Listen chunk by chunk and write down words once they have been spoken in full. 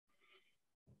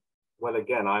Well,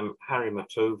 again, I'm Harry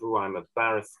Motavu. I'm a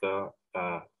barrister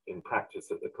in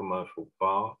practice at the commercial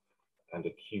bar and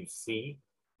a QC.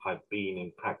 I've been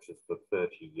in practice for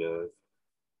 30 years.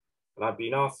 And I've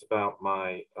been asked about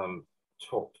my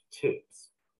top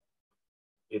tips.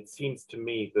 It seems to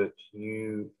me that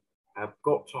you have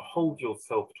got to hold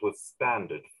yourself to a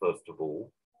standard, first of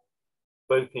all,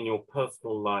 both in your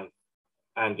personal life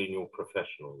and in your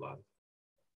professional life.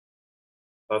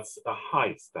 That's a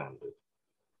high standard.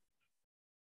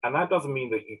 And that doesn't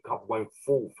mean that you won't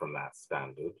fall from that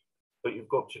standard, but you've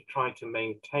got to try to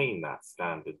maintain that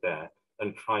standard there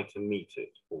and try to meet it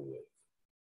always.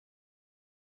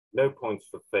 No points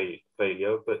for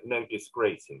failure, but no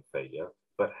disgrace in failure,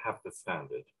 but have the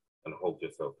standard and hold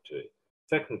yourself to it.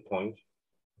 Second point,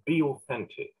 be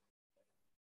authentic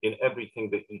in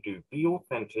everything that you do. Be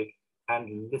authentic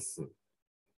and listen.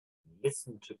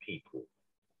 Listen to people.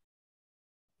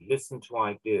 Listen to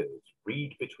ideas.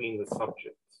 Read between the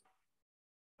subjects.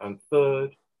 And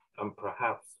third, and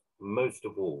perhaps most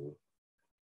of all,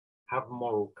 have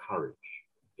moral courage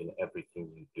in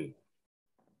everything you do.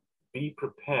 Be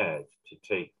prepared to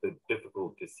take the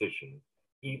difficult decision,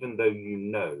 even though you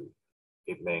know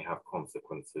it may have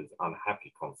consequences,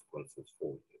 unhappy consequences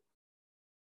for you.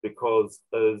 Because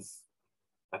as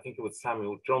I think it was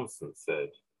Samuel Johnson said,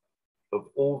 of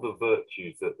all the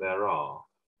virtues that there are,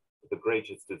 the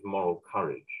greatest is moral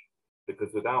courage,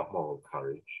 because without moral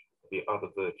courage, the other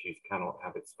virtues cannot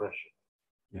have expression.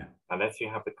 Yeah. Unless you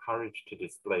have the courage to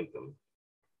display them,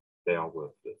 they are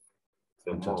worthless.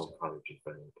 So Fantastic. moral courage is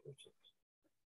very important.